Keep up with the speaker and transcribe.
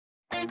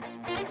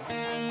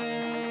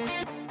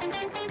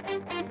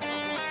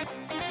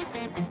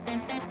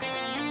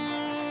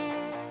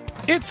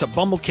It's a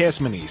BumbleKast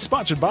Mini,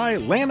 sponsored by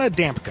Lana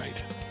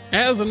Dampkite.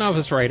 As a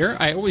novice writer,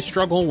 I always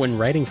struggle when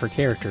writing for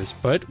characters,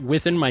 but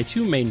within my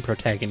two main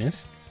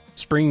protagonists,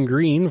 Spring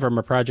Green from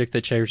a project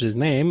that shares his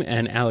name,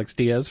 and Alex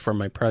Diaz from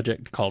my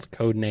project called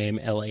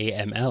Codename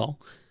LAML,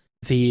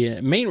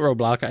 the main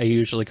roadblock I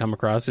usually come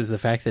across is the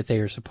fact that they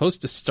are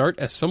supposed to start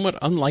as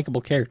somewhat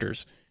unlikable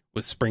characters,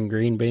 with Spring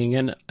Green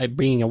being a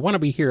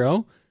wannabe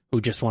hero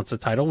who just wants the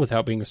title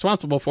without being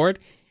responsible for it,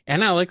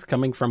 and Alex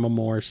coming from a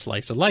more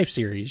slice-of-life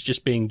series,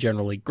 just being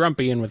generally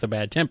grumpy and with a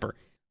bad temper.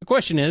 The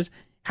question is,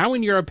 how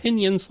in your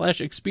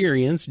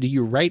opinion/experience do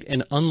you write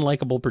an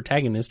unlikable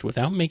protagonist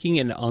without making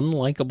an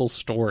unlikable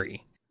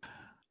story?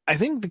 I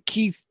think the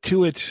key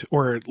to it,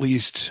 or at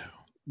least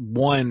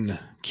one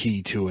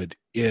key to it,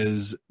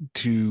 is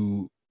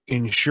to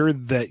ensure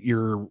that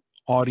your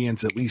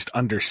audience at least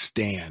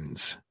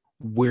understands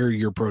where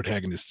your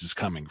protagonist is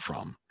coming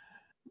from.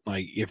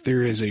 Like, if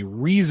there is a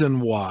reason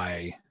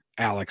why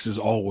Alex is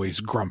always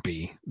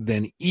grumpy,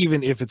 then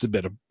even if it's a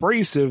bit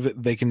abrasive,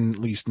 they can at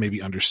least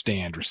maybe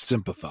understand or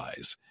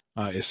sympathize.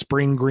 If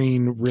Spring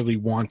Green really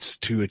wants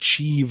to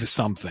achieve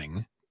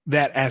something,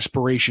 that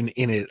aspiration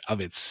in it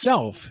of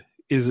itself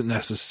isn't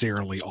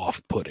necessarily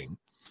off-putting.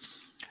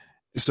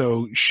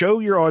 So show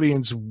your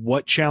audience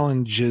what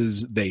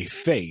challenges they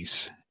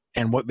face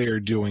and what they are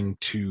doing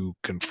to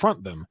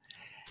confront them,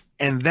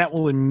 and that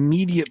will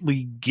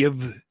immediately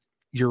give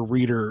your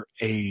reader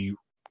a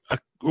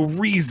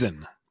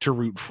reason to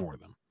root for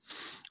them.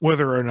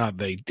 Whether or not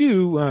they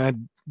do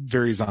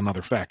varies on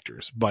other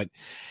factors, but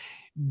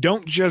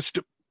don't just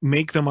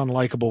make them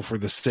unlikable for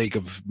the sake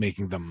of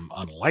making them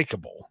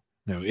unlikable.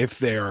 You know, if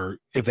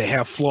they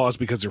have flaws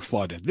because they're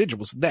flawed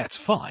individuals, that's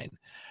fine.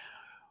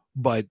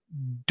 But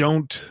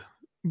don't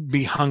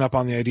be hung up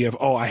on the idea of,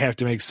 oh, I have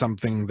to make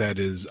something that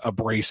is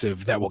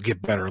abrasive that will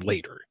get better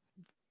later.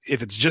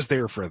 If it's just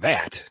there for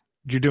that,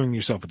 you're doing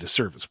yourself a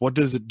disservice. What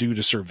does it do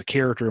to serve the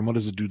character, and what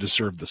does it do to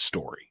serve the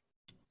story?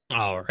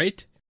 All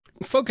right.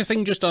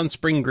 Focusing just on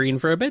Spring Green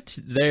for a bit,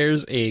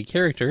 there's a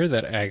character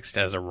that acts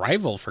as a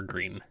rival for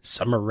Green,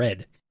 Summer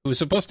Red, who was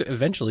supposed to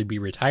eventually be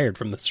retired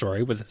from the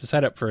story with a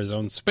setup for his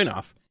own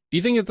spin-off. Do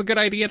you think it's a good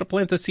idea to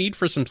plant the seed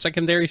for some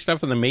secondary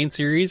stuff in the main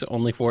series,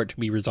 only for it to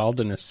be resolved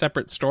in a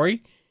separate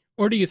story?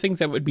 Or do you think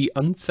that would be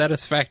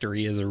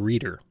unsatisfactory as a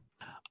reader?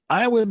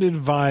 I would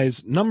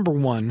advise, number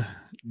one,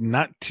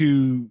 not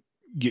to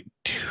get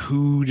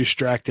too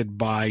distracted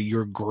by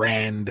your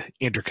grand,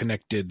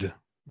 interconnected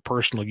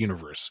personal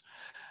universe.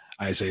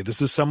 I say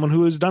this is someone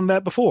who has done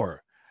that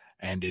before,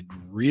 and it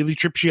really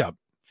trips you up.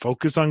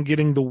 Focus on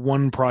getting the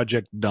one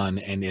project done,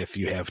 and if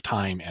you have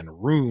time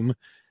and room,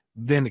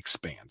 then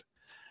expand.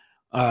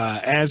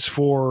 As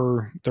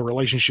for the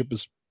relationship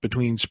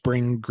between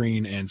Spring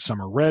Green and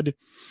Summer Red,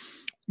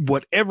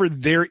 whatever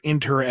their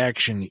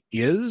interaction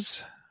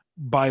is,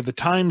 by the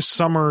time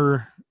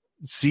Summer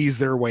sees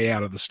their way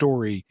out of the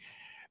story,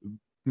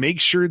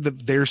 make sure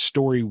that their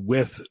story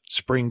with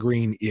Spring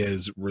Green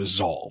is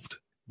resolved,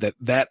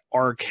 that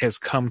arc has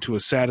come to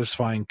a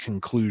satisfying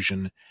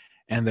conclusion,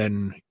 and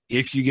then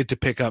if you get to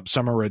pick up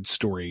Summer Red's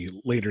story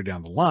later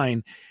down the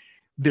line,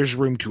 there's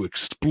room to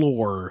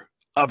explore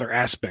other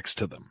aspects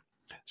to them.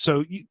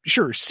 So,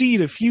 sure,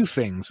 seed a few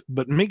things,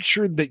 but make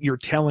sure that you're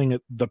telling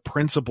the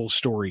principal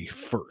story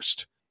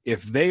first.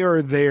 If they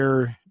are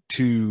there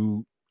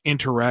to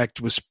interact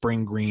with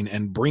Spring Green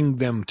and bring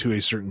them to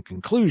a certain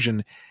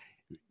conclusion,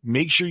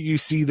 make sure you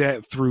see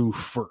that through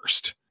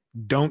first.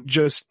 Don't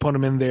just put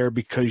them in there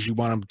because you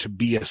want them to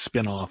be a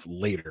spinoff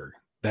later.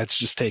 That's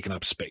just taking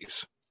up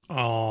space.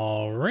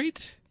 All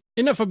right.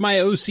 Enough of my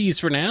OCs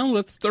for now.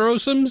 Let's throw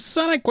some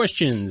Sonic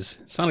questions.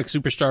 Sonic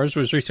Superstars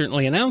was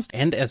recently announced,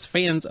 and as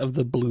fans of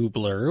the Blue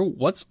Blur,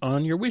 what's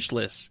on your wish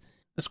list?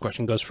 This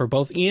question goes for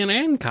both Ian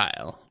and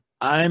Kyle.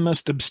 I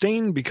must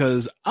abstain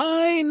because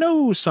I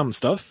know some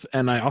stuff,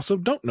 and I also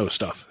don't know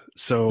stuff.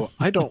 So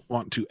I don't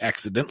want to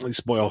accidentally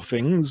spoil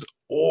things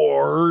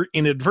or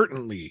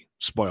inadvertently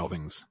spoil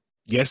things.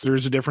 Yes, there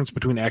is a difference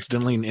between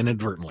accidentally and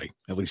inadvertently,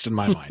 at least in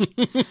my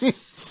mind.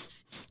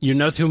 You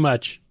know too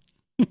much.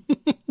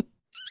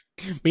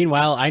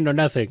 Meanwhile, I know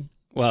nothing.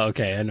 Well,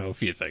 okay, I know a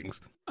few things.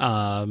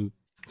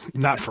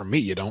 Not from me,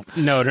 you don't.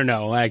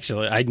 No.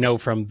 Actually, I know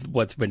from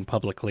what's been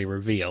publicly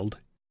revealed.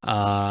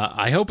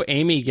 I hope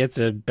Amy gets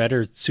a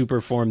better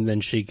super form than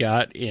she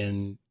got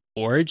in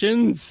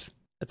Origins.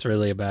 That's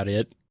really about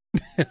it.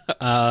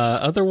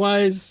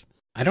 Otherwise,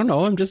 I don't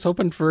know. I'm just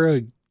hoping for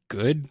a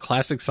good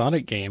classic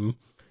Sonic game.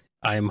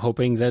 I'm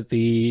hoping that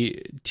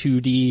the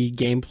 2D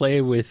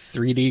gameplay with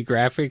 3D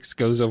graphics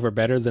goes over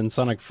better than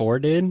Sonic 4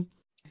 did.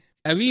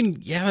 I mean,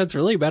 yeah, that's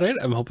really about it.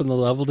 I'm hoping the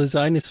level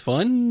design is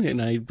fun,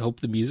 and I hope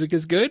the music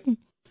is good.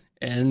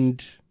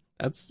 And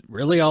that's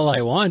really all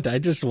I want. I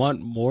just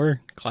want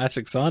more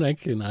classic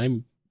Sonic, and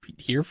I'm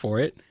here for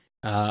it.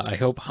 I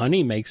hope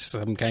Honey makes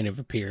some kind of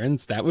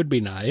appearance. That would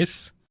be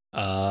nice.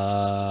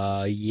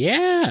 Yeah.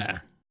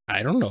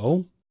 I don't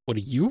know. What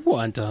do you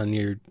want on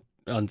your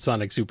on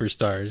Sonic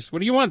Superstars? What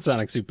do you want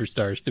Sonic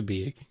Superstars to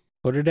be?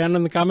 Put it down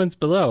in the comments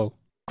below.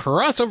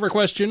 Crossover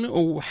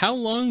question. How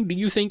long do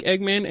you think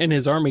Eggman and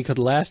his army could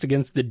last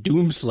against the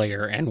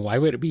Doomslayer, and why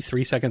would it be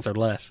 3 seconds or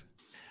less?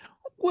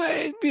 Well,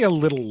 it'd be a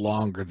little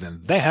longer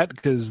than that,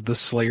 because the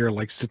Slayer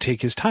likes to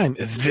take his time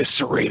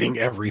eviscerating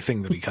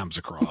everything that he comes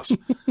across.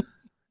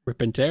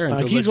 Rip and tear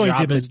until he's the going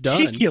job to is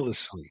done.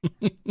 meticulously,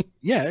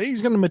 yeah,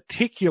 he's going to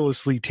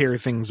meticulously tear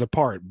things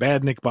apart,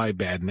 badnik by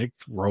badnik,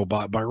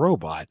 robot by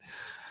robot.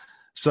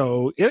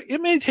 So it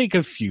may take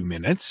a few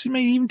minutes. It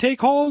may even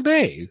take all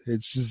day.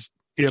 It's just,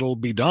 it'll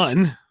be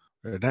done.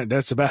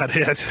 That's about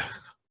it.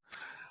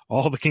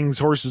 All the king's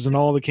horses and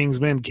all the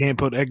king's men can't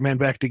put Eggman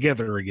back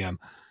together again.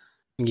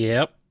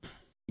 Yep.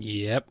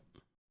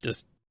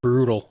 Just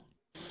brutal.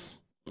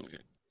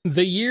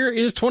 The year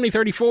is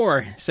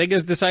 2034.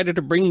 Sega's decided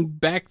to bring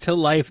back to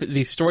life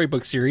the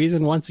storybook series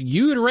and wants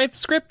you to write the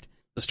script.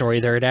 The story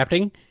they're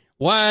adapting?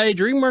 Why,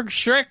 DreamWorks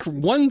Shrek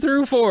 1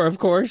 through 4, of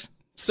course.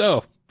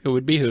 So, who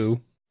would be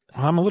who?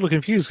 I'm a little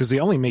confused because they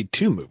only made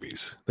 2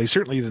 movies. They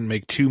certainly didn't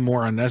make 2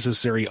 more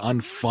unnecessary,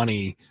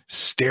 unfunny,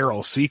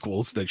 sterile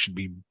sequels that should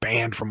be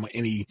banned from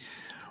any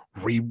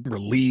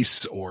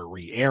re-release or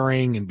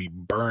re-airing and be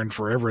burned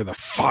forever in the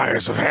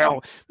fires of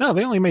hell. No,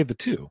 they only made the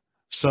 2.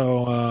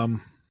 So,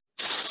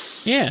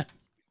 yeah.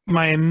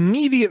 My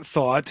immediate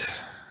thought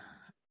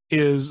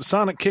is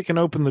Sonic kicking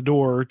open the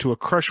door to a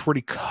Crush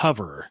 40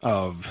 cover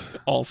of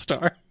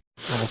All-Star.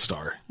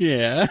 All-Star.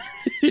 Yeah.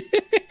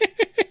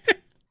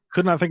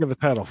 Could not think of the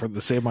title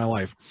to save my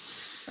life.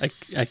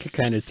 I could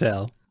kind of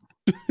tell.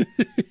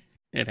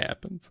 It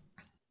happens.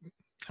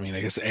 I mean,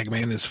 I guess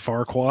Eggman is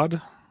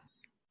Farquaad.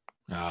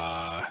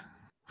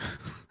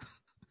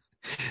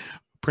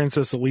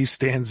 Princess Elise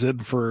stands in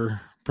for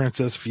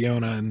Princess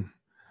Fiona, and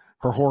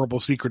her horrible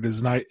secret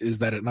is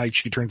that at night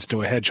she turns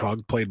into a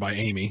hedgehog, played by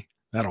Amy.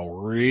 That'll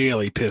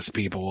really piss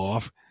people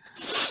off.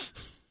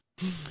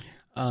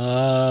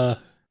 Oh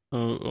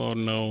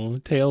no.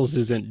 Tails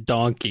isn't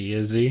Donkey,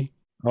 is he?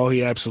 Oh,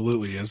 he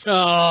absolutely is.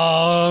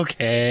 Oh,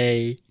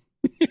 okay.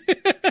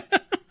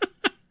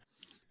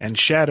 And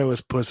Shadow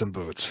is Puss in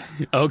Boots.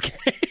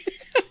 Okay.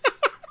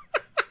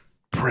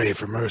 Pray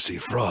for mercy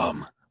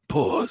from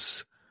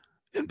Puss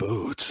in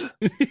Boots.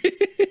 I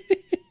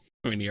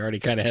mean, he already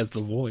kind of has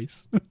the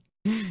voice.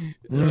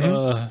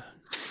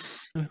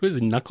 Mm-hmm.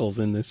 Who's Knuckles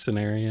in this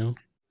scenario?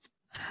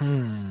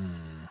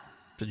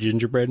 The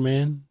gingerbread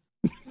man?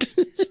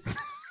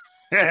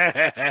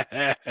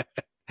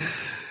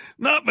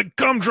 Not the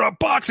gumdrop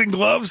boxing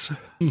gloves.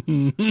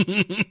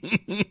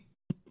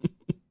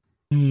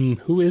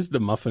 Who is the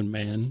Muffin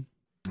Man?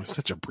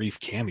 Such a brief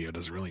cameo.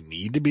 Does it really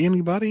need to be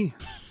anybody?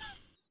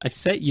 I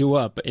set you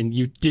up and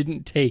you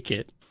didn't take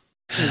it.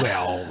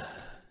 Well,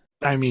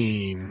 I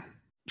mean,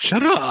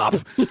 shut up.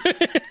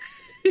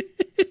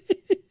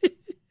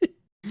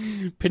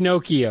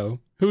 Pinocchio.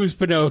 Who's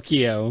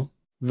Pinocchio?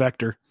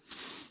 Vector.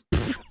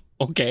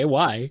 Okay,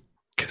 why?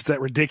 Because that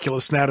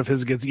ridiculous snout of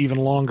his gets even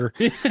longer.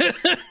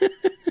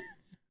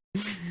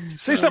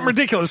 Say something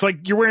ridiculous,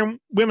 like you're wearing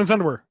women's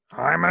underwear.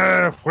 I'm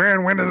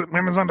wearing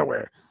women's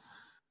underwear.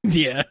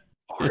 Yeah.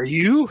 Are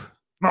you?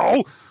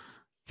 No.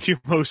 You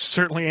most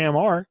certainly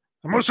are.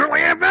 I most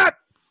certainly am not.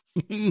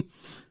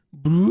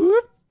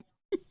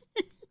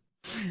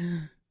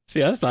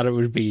 See, I thought it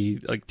would be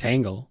like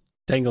Tangle.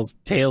 Tangle's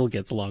tail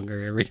gets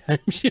longer every time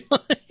she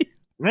lies.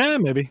 Yeah,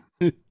 maybe.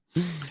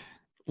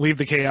 Leave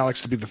the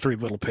K-Alex to be the 3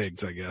 little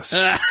pigs, I guess.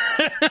 I'm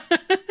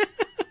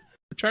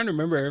trying to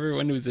remember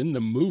everyone who's in the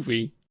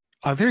movie.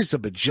 There's a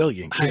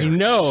bajillion characters. I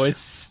know.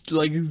 It's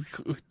like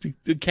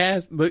the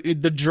cast,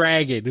 the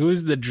dragon. Who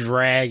is the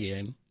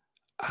dragon?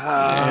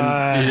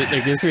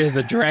 I guess we have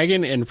the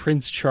dragon and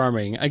Prince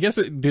Charming. I guess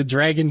the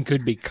dragon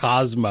could be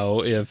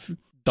Cosmo if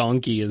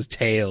Donkey is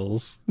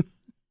Tails.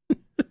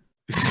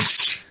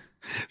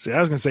 See, I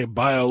was going to say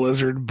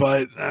Bio-Lizard,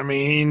 but I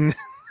mean,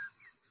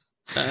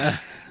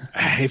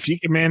 if you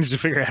can manage to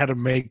figure out how to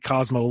make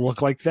Cosmo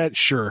look like that,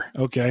 sure.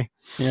 Okay.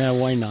 Yeah,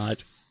 why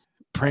not?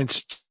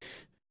 Prince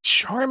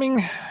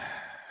Charming,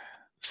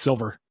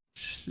 Silver.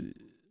 I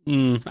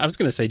was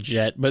going to say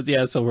Jet, but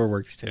yeah, Silver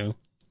works too.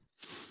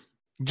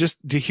 Just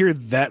to hear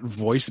that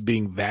voice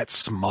being that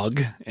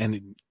smug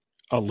and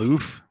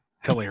aloof,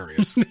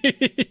 hilarious.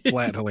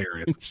 Flat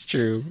hilarious. It's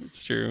true.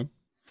 It's true.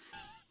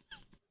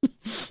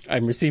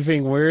 I'm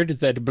receiving word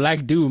that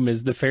Black Doom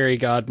is the fairy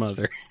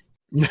godmother.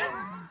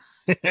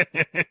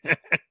 That's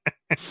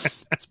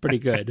pretty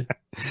good.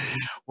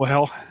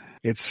 Well,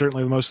 it's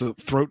certainly the most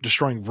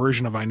throat-destroying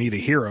version of I Need a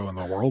Hero in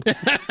the world.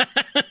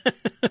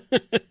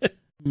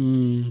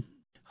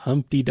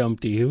 Humpty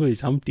Dumpty. Who is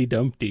Humpty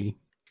Dumpty?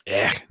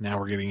 Yeah, now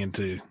we're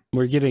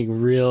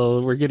getting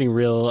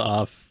real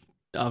off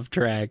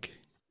track.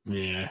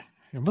 Yeah.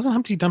 Wasn't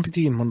Humpty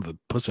Dumpty in one of the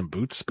Puss in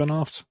Boots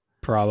spinoffs?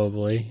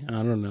 Probably. I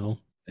don't know.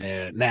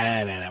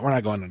 Nah. We're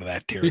not going into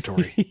that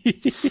territory.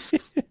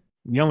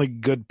 The only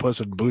good Puss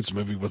in Boots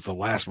movie was the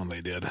last one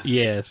they did.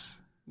 Yes.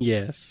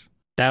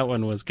 That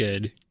one was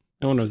good.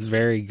 That one was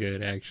very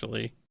good,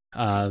 actually.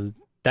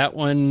 That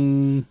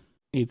one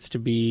needs to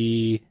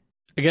be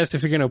I guess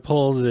if you're gonna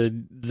pull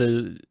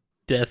the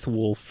Death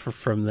Wolf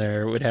from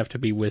there, it would have to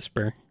be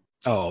Whisper.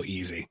 Oh,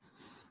 easy.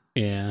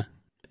 Yeah.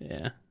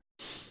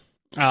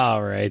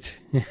 All right.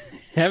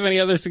 Have any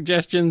other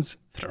suggestions?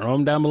 Throw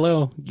them down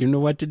below. You know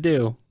what to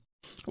do.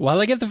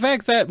 While I get the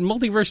fact that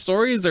multiverse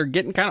stories are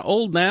getting kind of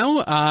old now,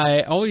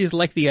 I always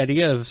like the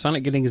idea of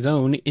Sonic getting his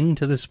own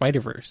Into the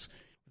Spider-Verse.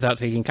 Without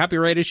taking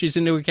copyright issues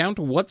into account,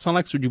 what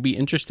Sonics would you be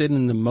interested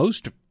in the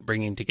most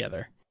bringing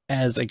together?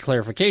 As a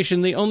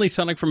clarification, the only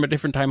Sonic from a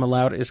different time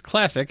allowed is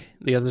classic.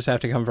 The others have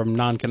to come from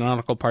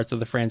non-canonical parts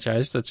of the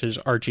franchise, such as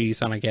Archie,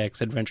 Sonic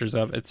X, Adventures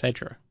of,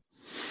 etc.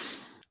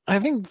 I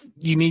think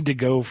you need to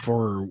go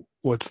for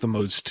what's the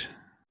most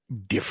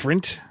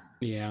different.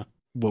 Yeah.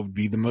 What would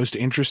be the most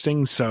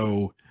interesting.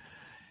 So,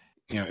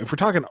 if we're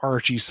talking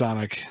Archie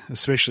Sonic,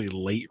 especially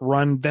late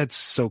run, that's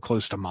so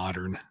close to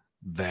modern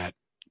that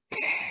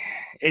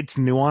it's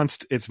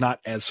nuanced. It's not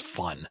as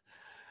fun.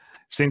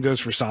 Same goes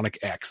for Sonic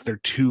X. They're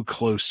too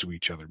close to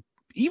each other.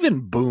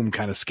 Even Boom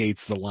kind of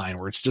skates the line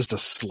where it's just a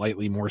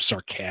slightly more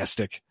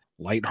sarcastic,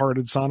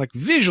 lighthearted Sonic.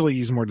 Visually,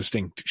 he's more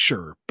distinct,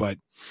 sure, but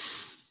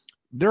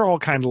they're all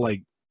kind of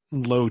like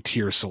low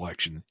tier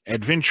selection.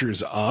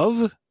 Adventures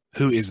of,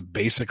 who is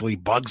basically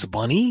Bugs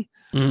Bunny?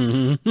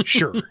 Mm-hmm.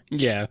 Sure.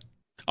 Yeah.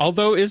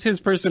 Although, is his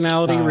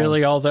personality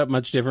really all that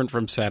much different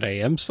from Sad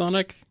AM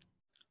Sonic?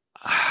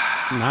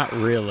 Not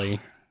really.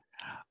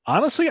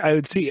 Honestly, I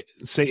would say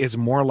it's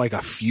more like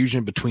a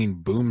fusion between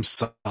Boom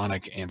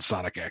Sonic and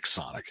Sonic X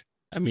Sonic.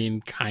 I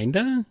mean,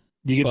 kinda.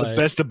 You get the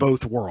best of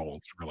both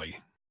worlds, really.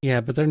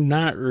 Yeah, but they're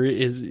not.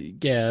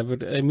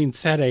 But I mean,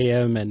 Sad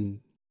AM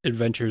and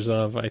Adventures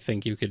of, I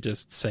think you could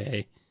just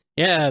say,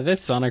 yeah,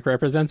 this Sonic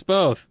represents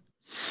both.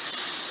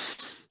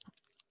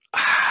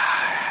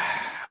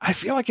 I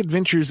feel like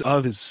Adventures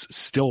of is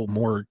still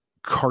more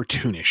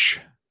cartoonish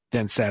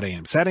than Sad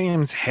AM. Sad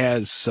AM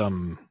has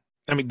some,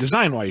 I mean,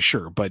 design-wise,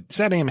 sure, but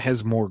Sad AM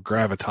has more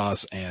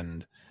gravitas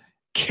and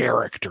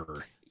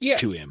character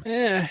to him.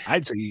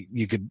 I'd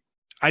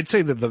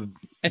say that the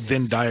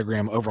Venn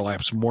diagram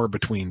overlaps more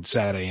between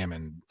Sad AM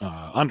and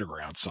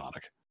Underground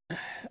Sonic.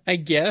 I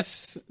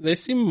guess they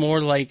seem more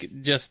like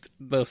just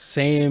the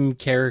same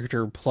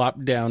character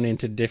plopped down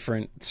into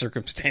different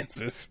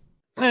circumstances.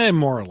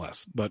 More or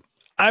less, but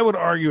I would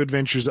argue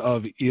Adventures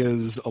of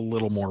is a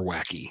little more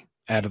wacky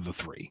out of the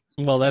three.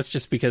 Well, that's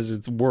just because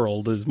its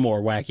world is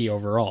more wacky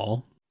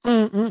overall.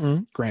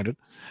 Granted.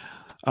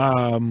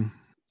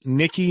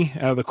 Nikki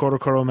out of the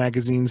Korokoro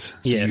magazines.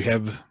 So yes. You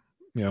have,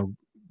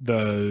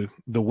 the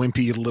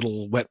wimpy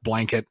little wet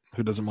blanket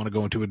who doesn't want to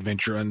go into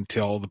adventure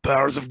until the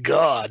powers of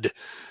God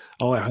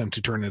allow him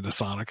to turn into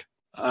Sonic.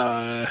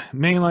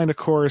 Mainline, of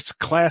course,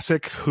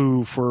 Classic,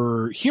 who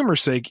for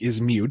humor's sake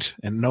is mute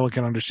and no one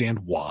can understand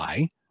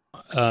why.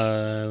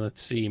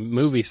 Let's see,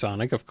 Movie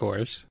Sonic, of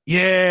course.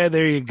 Yeah,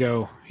 there you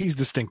go. He's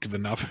distinctive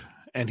enough,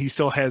 and he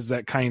still has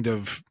that kind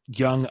of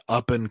young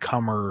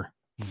up-and-comer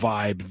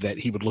vibe that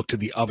he would look to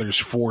the others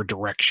for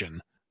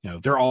direction.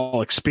 They're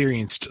all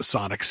experienced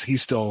Sonics.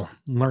 He's still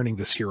learning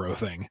this hero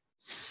thing.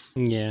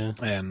 Yeah.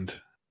 And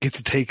gets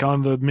to take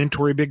on the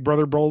mentory big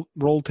brother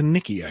role to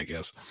Nikki, I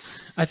guess.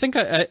 I think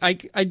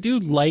I do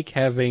like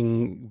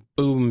having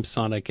Boom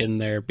Sonic in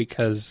there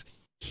because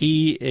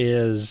he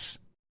is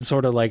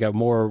sort of like a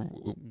more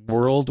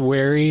world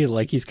weary,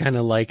 like he's kind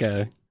of like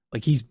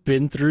he's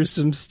been through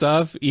some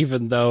stuff,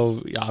 even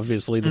though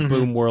obviously the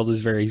Boom world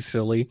is very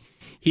silly.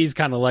 He's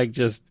kind of like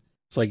it's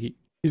like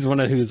he's one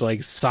of who's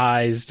like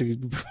sighs to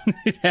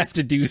have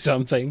to do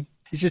something.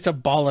 He's just a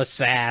ball of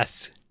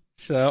sass.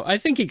 So I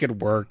think he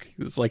could work.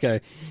 It's like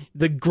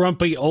the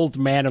grumpy old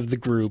man of the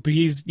group.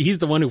 He's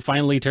the one who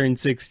finally turned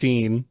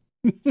 16.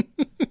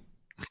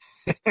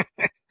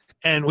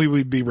 And we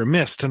would be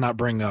remiss to not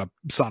bring up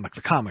Sonic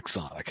the Comic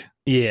Sonic.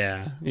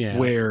 Yeah.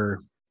 Where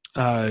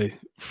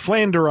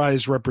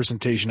flanderized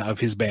representation of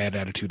his bad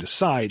attitude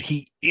aside,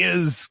 he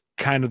is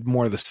kind of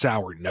more the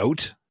sour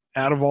note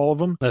out of all of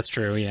them. That's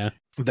true, yeah.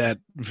 That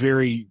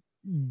very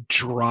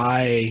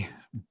dry,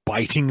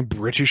 biting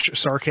British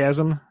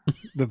sarcasm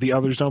that the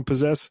others don't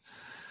possess.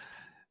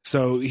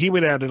 So he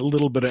would add a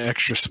little bit of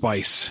extra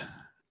spice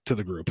to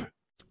the group.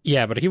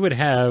 Yeah, but he would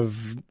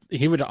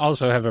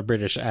also have a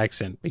British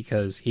accent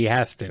because he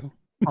has to.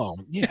 Oh,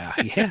 yeah,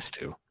 he has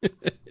to.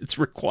 It's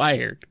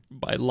required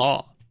by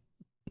law.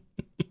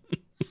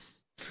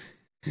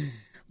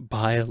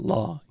 By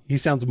law. He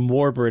sounds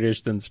more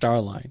British than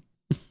Starline.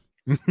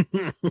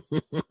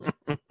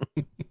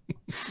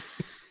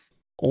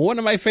 One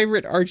of my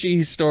favorite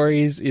Archie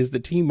stories is the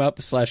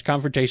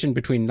team-up/confrontation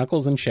between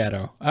Knuckles and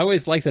Shadow. I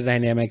always like the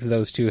dynamic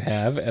those two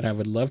have, and I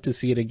would love to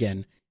see it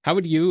again. How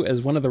would you,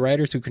 as one of the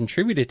writers who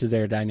contributed to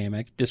their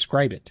dynamic,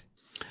 describe it?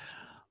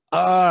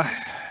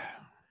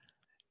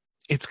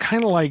 It's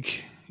kind of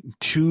like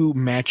two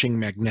matching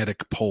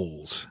magnetic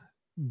poles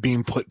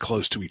being put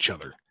close to each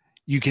other.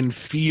 You can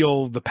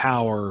feel the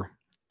power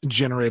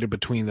generated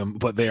between them,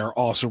 but they are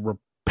also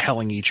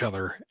repelling each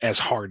other as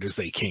hard as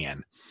they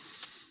can.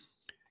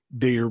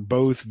 They're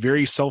both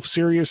very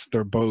self-serious.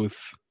 They're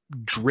both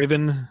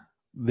driven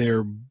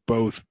They're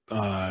both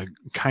kind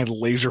of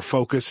laser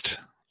focused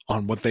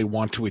on what they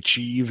want to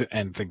achieve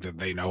and think that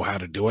they know how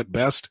to do it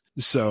best.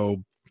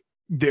 So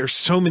there's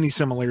so many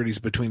similarities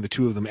between the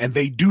two of them, and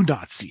they do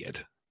not see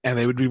it. And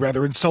they would be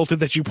rather insulted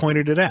that you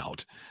pointed it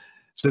out.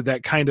 So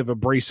that kind of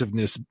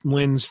abrasiveness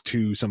lends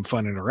to some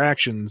fun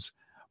interactions,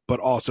 but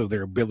also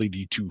their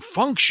ability to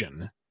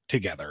function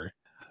together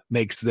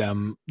makes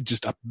them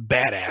just a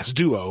badass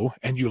duo,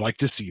 and you like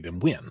to see them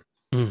win.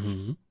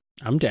 Mm-hmm.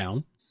 I'm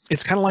down.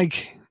 It's kind of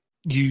like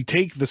you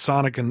take the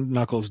Sonic and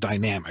Knuckles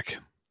dynamic,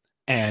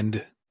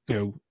 and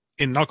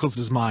in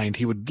Knuckles' mind,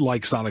 he would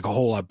like Sonic a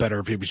whole lot better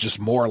if he was just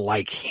more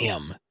like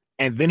him.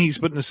 And then he's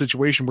put in a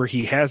situation where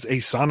he has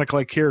a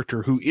Sonic-like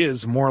character who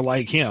is more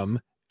like him,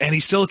 and he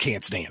still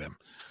can't stand him.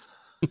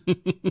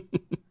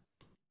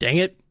 Dang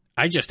it.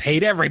 I just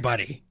hate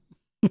everybody.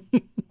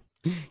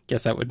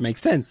 Guess that would make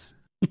sense.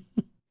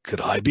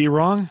 Could I be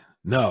wrong?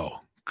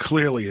 No.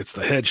 Clearly it's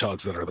the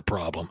hedgehogs that are the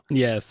problem.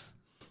 Yes.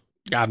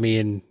 I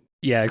mean,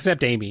 yeah,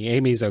 except Amy.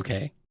 Amy's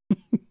okay.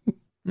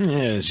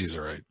 Yeah, she's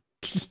all right.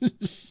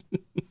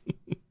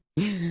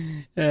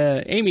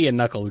 Amy and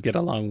Knuckles get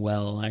along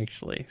well,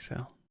 actually.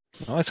 So,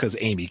 well, that's because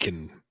Amy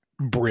can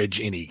bridge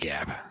any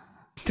gap.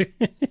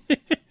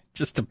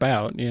 Just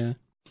about, yeah.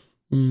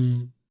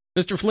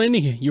 Mr. Flynn,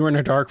 you are in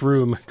a dark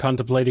room,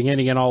 contemplating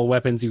any and all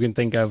weapons you can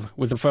think of,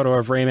 with a photo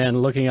of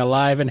Rayman looking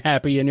alive and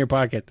happy in your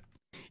pocket.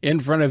 In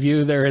front of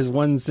you, there is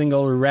one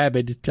single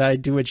rabbit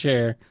tied to a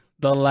chair,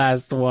 the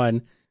last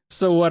one.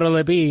 So what'll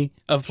it be?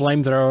 A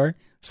flamethrower?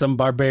 Some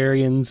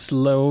barbarian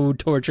slow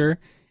torture?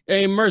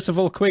 A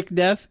merciful quick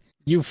death?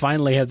 You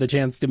finally have the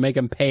chance to make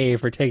him pay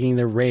for taking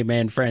the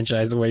Rayman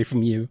franchise away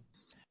from you.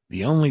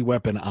 The only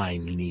weapon I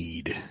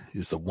need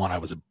is the one I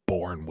was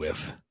born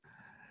with.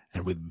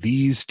 And with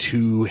these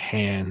two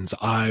hands,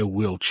 I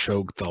will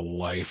choke the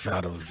life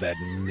out of that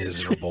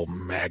miserable,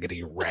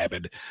 maggoty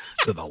rabbit.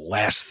 So the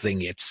last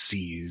thing it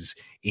sees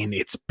in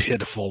its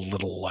pitiful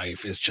little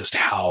life is just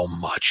how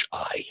much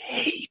I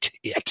hate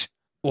it.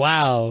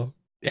 Wow.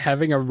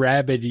 Having a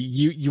rabbit,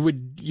 you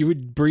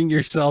would bring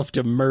yourself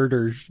to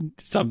murder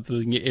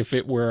something if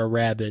it were a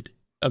rabbit.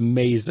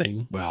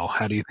 Amazing. Well,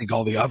 how do you think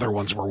all the other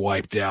ones were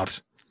wiped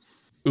out?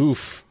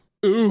 Oof.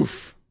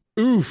 Oof.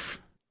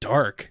 Oof.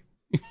 Dark.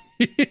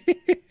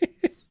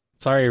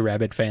 Sorry,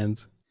 rabbit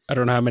fans. I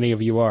don't know how many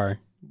of you are,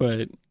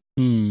 but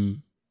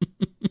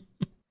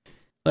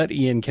let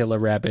Ian kill a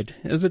rabbit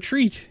as a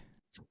treat.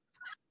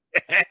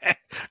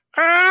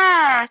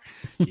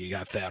 You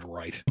got that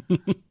right.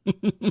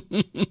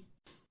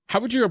 How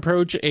would you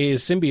approach a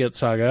symbiote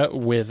saga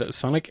with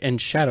Sonic and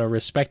Shadow,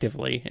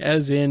 respectively?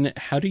 As in,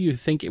 how do you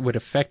think it would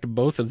affect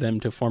both of them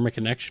to form a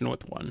connection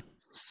with one?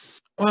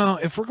 Well,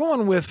 if we're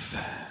going with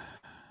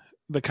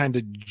the kind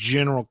of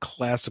general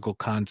classical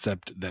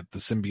concept that the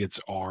symbiotes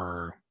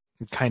are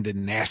kind of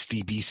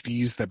nasty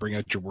beasties that bring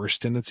out your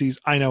worst tendencies,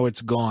 I know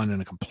it's gone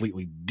in a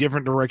completely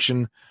different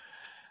direction.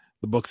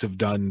 The books have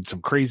done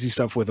some crazy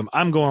stuff with them.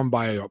 I'm going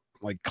by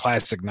like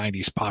classic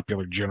 90s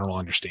popular general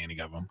understanding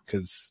of them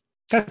because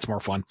that's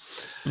more fun.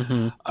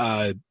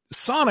 Mm-hmm.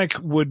 Sonic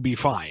would be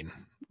fine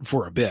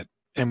for a bit,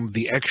 and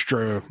the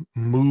extra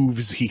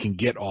moves he can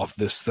get off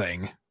this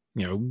thing,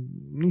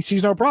 he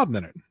sees no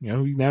problem in it.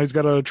 Now he's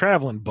got a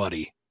traveling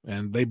buddy,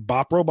 and they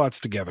bop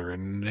robots together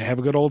and they have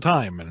a good old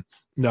time. And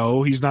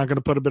no, he's not going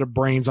to put a bit of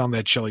brains on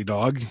that chili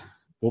dog.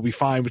 We'll be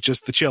fine with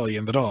just the chili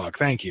and the dog.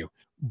 Thank you.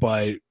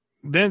 But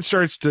then it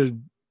starts to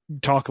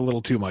talk a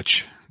little too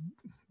much.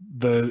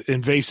 The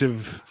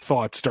invasive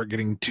thoughts start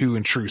getting too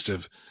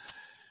intrusive.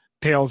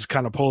 Tails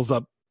kind of pulls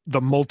up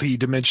the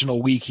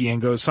multi-dimensional wiki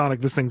and goes,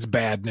 Sonic, this thing's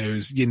bad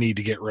news. You need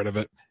to get rid of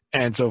it.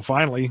 And so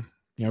finally,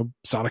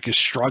 Sonic is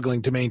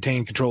struggling to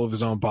maintain control of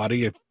his own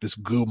body at this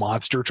goo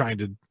monster trying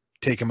to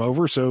take him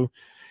over. So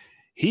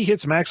he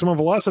hits maximum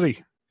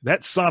velocity.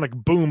 That sonic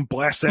boom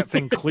blasts that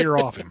thing clear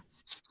off him.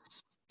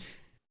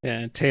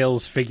 Yeah,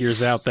 Tails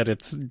figures out that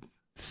its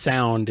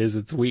sound is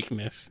its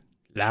weakness.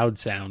 Loud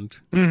sound.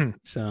 Mm-hmm.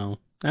 So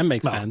that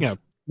makes sense. Yeah,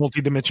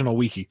 multi-dimensional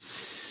wiki.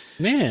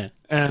 Yeah.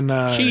 And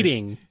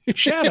cheating.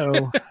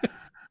 Shadow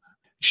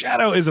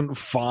isn't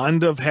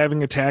fond of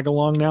having a tag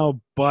along now,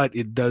 but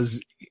it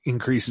does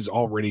increase his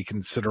already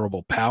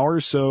considerable power,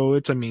 so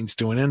it's a means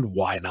to an end.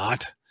 Why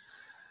not?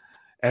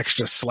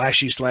 Extra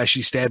slashy,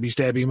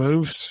 stabby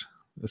moves.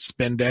 A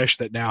spin dash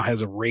that now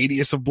has a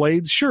radius of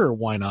blades. Sure,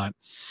 why not?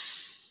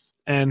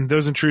 And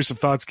those intrusive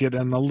thoughts get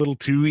in a little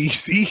too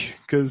easy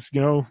because,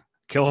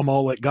 kill them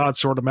all, let God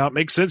sort them out.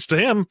 Makes sense to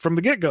him from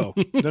the get-go.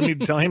 Don't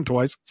need to tell him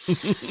twice.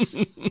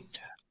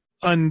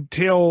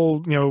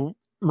 Until,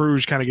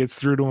 Rouge kind of gets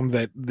through to him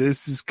that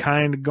this is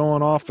kind of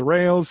going off the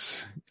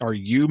rails. Are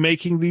you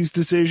making these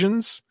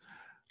decisions?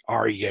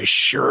 Are you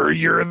sure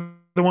you're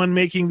the one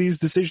making these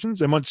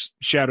decisions? And once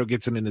Shadow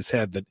gets it in his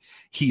head that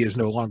he is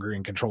no longer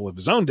in control of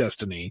his own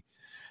destiny,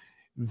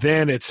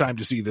 then it's time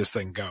to see this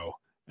thing go.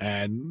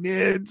 And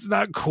it's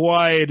not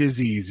quite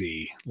as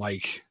easy.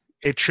 Like,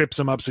 it trips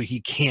him up so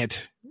he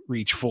can't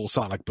reach full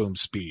Sonic Boom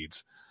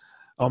speeds.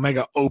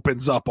 Omega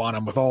opens up on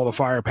him with all the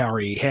firepower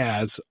he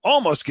has,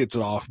 almost gets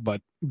it off,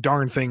 but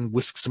darn thing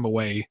whisks him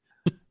away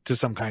to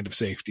some kind of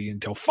safety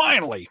until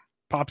finally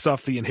pops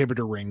off the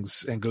inhibitor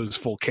rings and goes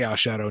full Chaos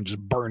Shadow and just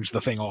burns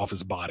the thing off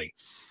his body.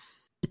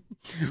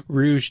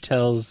 Rouge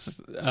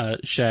tells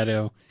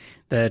Shadow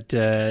that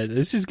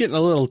this is getting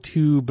a little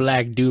too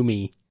Black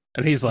Doomy.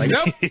 And he's like,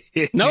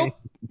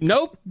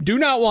 nope, do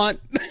not want.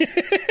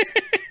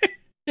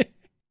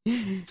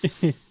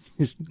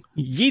 Just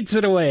yeets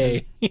it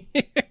away.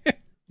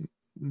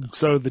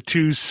 So the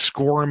two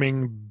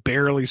squirming,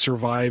 barely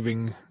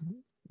surviving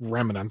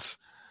remnants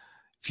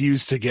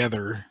fuse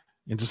together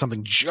into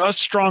something just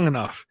strong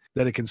enough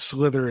that it can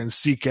slither and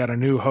seek out a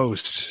new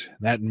host.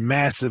 That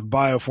massive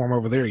bioform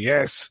over there,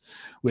 yes.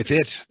 With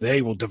it,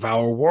 they will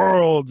devour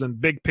worlds.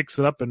 And Big picks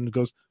it up and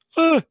goes,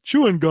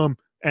 chewing gum,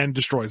 and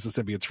destroys the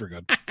symbiotes for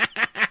good.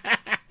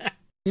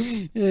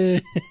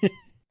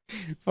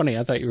 Funny,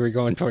 I thought you were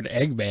going toward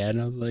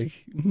Eggman. I was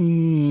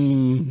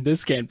like,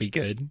 this can't be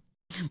good.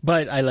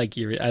 But I like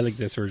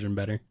this version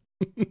better.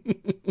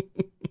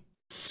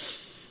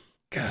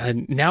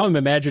 God, now I'm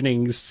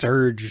imagining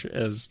Surge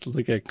as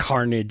like a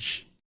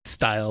Carnage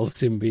style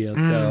symbiote,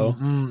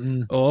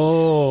 though.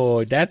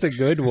 Oh, that's a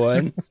good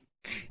one.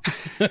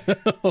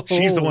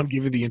 She's the one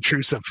giving the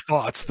intrusive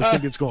thoughts. The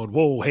symbiote's going,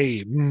 whoa,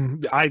 hey,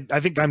 I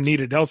think I'm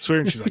needed elsewhere.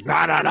 And she's like,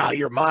 no,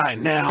 you're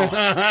mine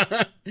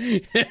now.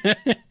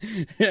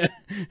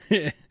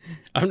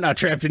 I'm not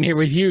trapped in here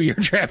with you. You're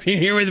trapped in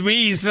here with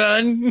me,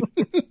 son.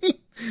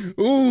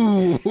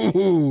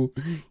 Ooh.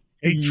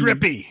 Hey,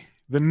 Drippy,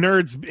 the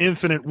Nerd's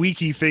Infinite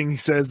Wiki thing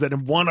says that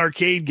in one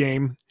arcade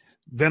game,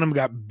 Venom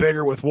got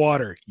bigger with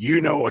water.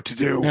 You know what to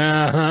do.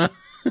 Uh-huh.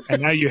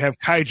 And now you have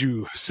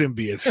Kaiju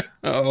symbiote.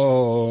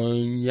 Oh,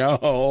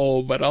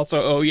 no, but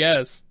also, oh,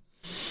 yes.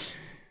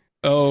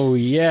 Oh,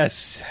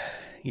 yes.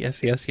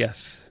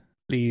 Yes.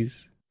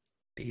 Please.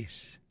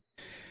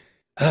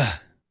 All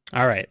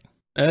right,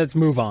 let's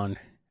move on.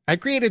 I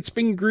created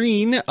Spring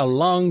Green a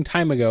long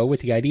time ago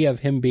with the idea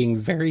of him being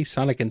very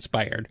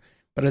Sonic-inspired.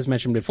 But as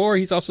mentioned before,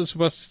 he's also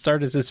supposed to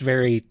start as this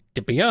very,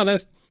 to be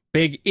honest,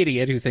 big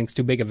idiot who thinks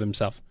too big of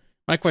himself.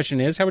 My question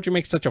is, how would you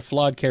make such a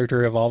flawed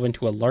character evolve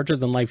into a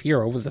larger-than-life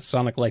hero with a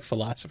Sonic-like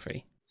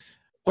philosophy?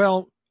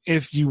 Well,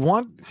 if you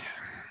want...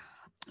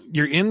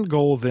 Your end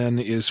goal, then,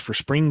 is for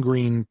Spring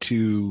Green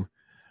to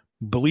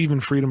believe in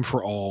freedom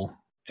for all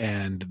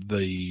and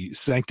the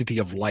sanctity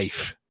of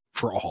life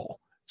for all.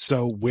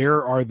 So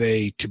where are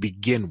they to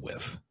begin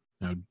with?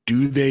 Now,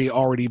 do they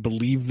already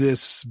believe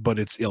this, but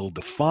it's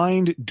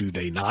ill-defined? Do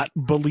they not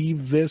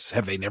believe this?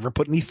 Have they never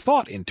put any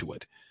thought into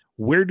it?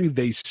 Where do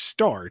they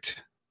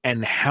start,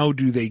 and how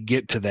do they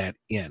get to that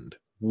end?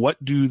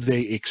 What do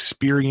they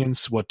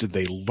experience? What do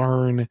they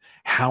learn?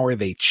 How are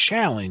they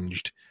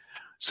challenged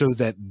so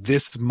that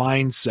this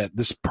mindset,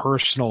 this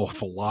personal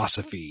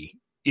philosophy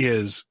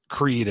is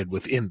created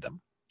within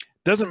them?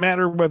 Doesn't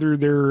matter whether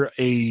they're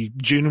a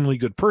genuinely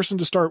good person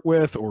to start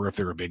with or if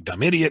they're a big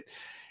dumb idiot.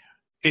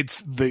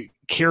 It's the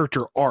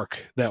character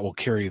arc that will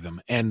carry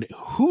them, and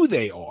who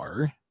they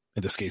are,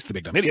 in this case, the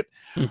big dumb idiot,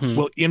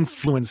 will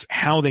influence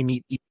how they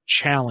meet each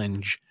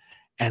challenge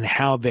and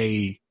how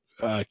they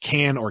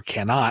can or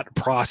cannot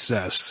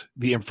process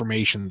the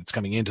information that's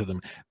coming into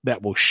them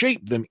that will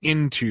shape them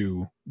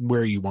into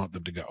where you want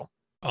them to go.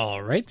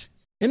 All right.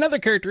 Another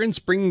character in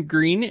Spring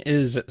Green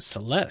is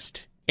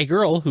Celeste, a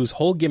girl whose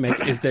whole gimmick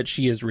is that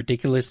she is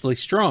ridiculously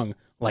strong,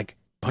 like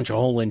punch a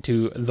hole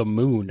into the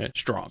moon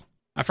strong.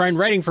 I find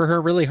writing for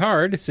her really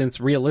hard,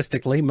 since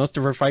realistically, most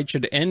of her fights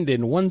should end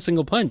in one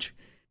single punch,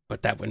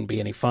 but that wouldn't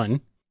be any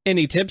fun.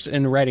 Any tips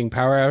in writing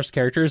powerhouse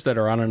characters that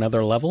are on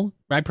another level?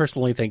 I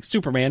personally think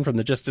Superman from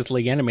the Justice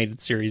League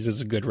animated series is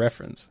a good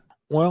reference.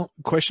 Well,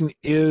 the question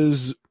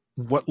is,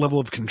 what level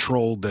of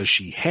control does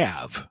she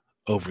have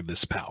over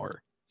this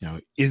power? You know,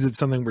 is it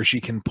something where she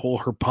can pull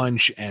her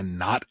punch and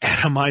not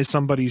atomize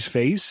somebody's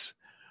face?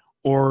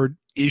 Or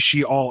is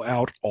she all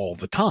out all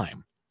the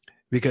time?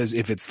 Because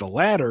if it's the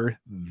latter,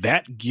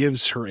 that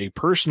gives her a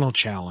personal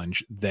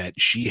challenge that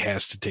she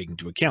has to take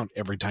into account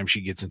every time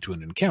she gets into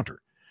an encounter.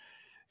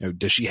 You know,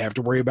 does she have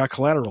to worry about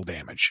collateral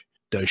damage?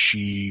 Does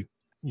she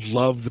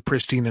love the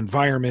pristine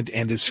environment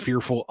and is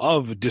fearful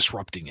of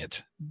disrupting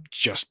it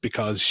just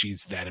because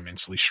she's that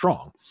immensely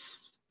strong?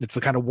 It's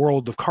the kind of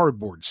world of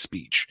cardboard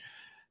speech.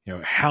 You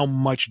know, how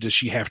much does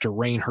she have to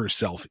rein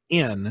herself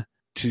in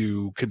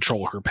to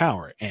control her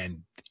power?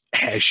 And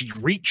has she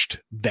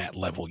reached that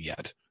level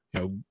yet? You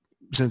know,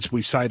 since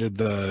we cited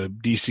the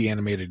DC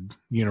animated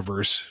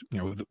universe, you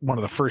know, one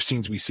of the first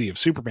scenes we see of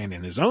Superman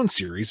in his own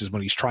series is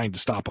when he's trying to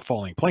stop a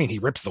falling plane. He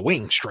rips the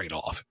wing straight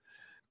off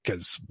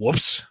because,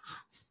 whoops,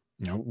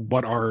 you know,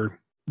 what are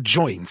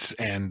joints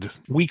and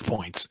weak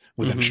points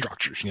within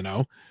structures, you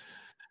know?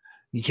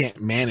 You can't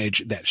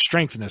manage that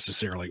strength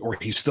necessarily, or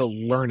he's still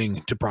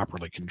learning to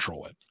properly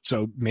control it.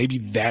 So maybe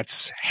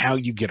that's how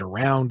you get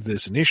around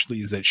this initially,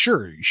 is that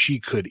sure, she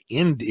could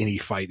end any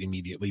fight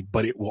immediately,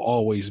 but it will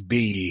always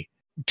be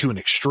to an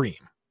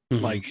extreme.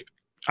 Like,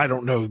 I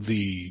don't know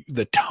the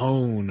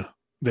tone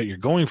that you're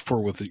going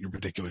for with your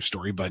particular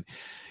story, but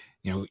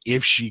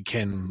if she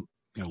can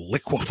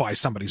liquefy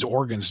somebody's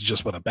organs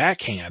just with a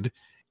backhand,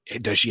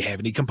 does she have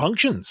any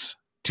compunctions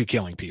to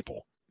killing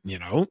people?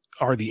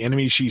 Are the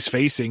enemies she's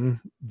facing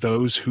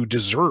those who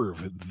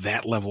deserve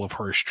that level of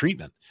harsh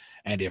treatment?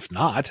 And if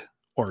not,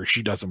 or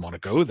she doesn't want to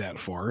go that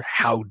far,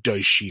 how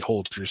does she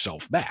hold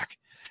herself back?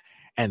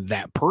 And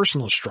that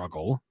personal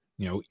struggle,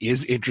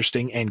 is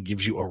interesting and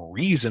gives you a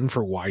reason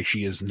for why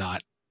she is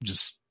not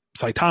just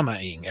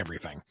Saitama-ing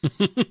everything.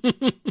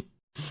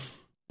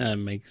 That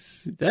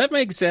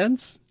makes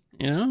sense.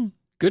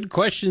 Good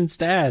questions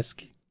to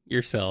ask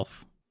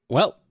yourself.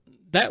 Well,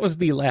 that was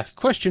the last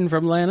question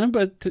from Lana,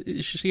 but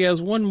she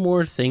has one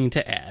more thing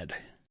to add.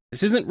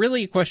 This isn't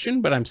really a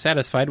question, but I'm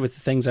satisfied with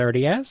the things I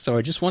already asked, so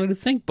I just wanted to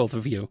thank both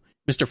of you.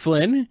 Mr.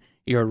 Flynn,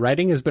 your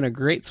writing has been a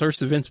great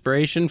source of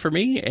inspiration for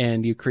me,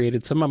 and you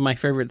created some of my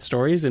favorite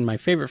stories in my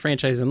favorite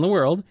franchise in the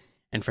world,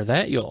 and for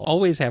that, you'll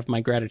always have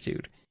my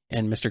gratitude.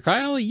 And Mr.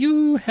 Kyle,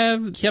 you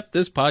have kept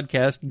this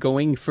podcast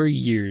going for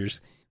years.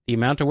 The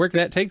amount of work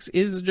that takes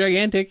is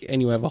gigantic,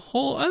 and you have a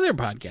whole other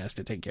podcast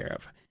to take care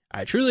of.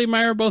 I truly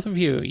admire both of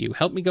you. You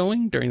helped me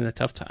going during the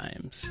tough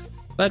times.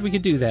 Glad we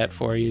could do that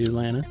for you,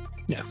 Lana.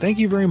 Yeah, thank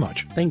you very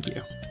much. Thank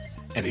you.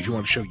 And if you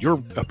want to show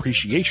your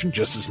appreciation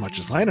just as much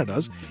as Lana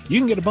does, you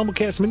can get a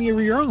BumbleKast Mini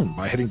of your own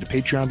by heading to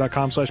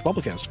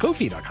patreon.com/BumbleKast,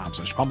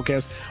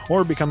 ko-fi.com/BumbleKast,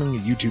 or becoming a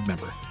YouTube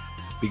member.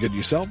 Be good to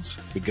yourselves,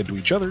 be good to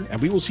each other,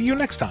 and we will see you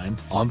next time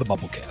on the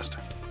BumbleKast.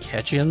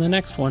 Catch you in the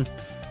next one.